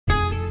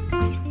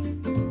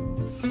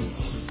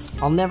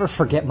I'll never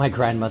forget my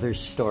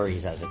grandmother's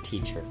stories as a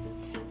teacher.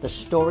 The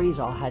stories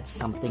all had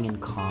something in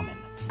common.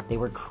 They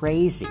were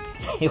crazy,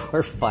 they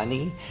were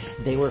funny,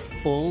 they were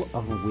full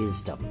of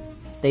wisdom.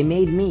 They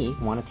made me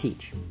want to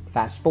teach.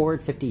 Fast forward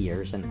 50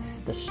 years and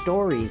the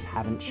stories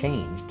haven't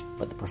changed,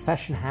 but the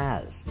profession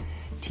has.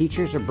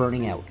 Teachers are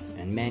burning out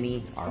and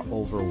many are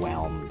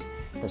overwhelmed.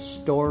 The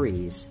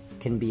stories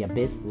can be a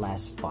bit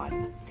less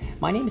fun.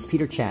 My name is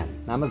Peter Chan.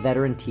 I'm a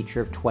veteran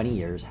teacher of 20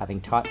 years, having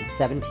taught in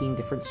 17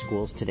 different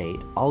schools to date,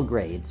 all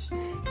grades,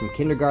 from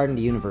kindergarten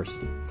to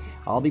university.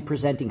 I'll be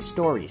presenting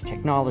stories,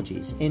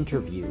 technologies,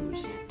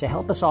 interviews to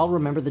help us all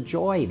remember the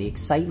joy, the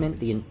excitement,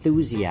 the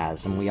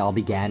enthusiasm we all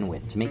began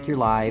with to make your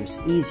lives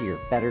easier,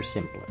 better,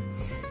 simpler.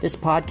 This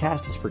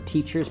podcast is for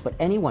teachers, but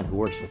anyone who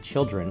works with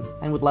children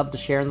and would love to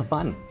share in the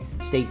fun.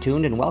 Stay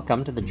tuned and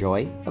welcome to the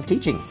joy of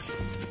teaching.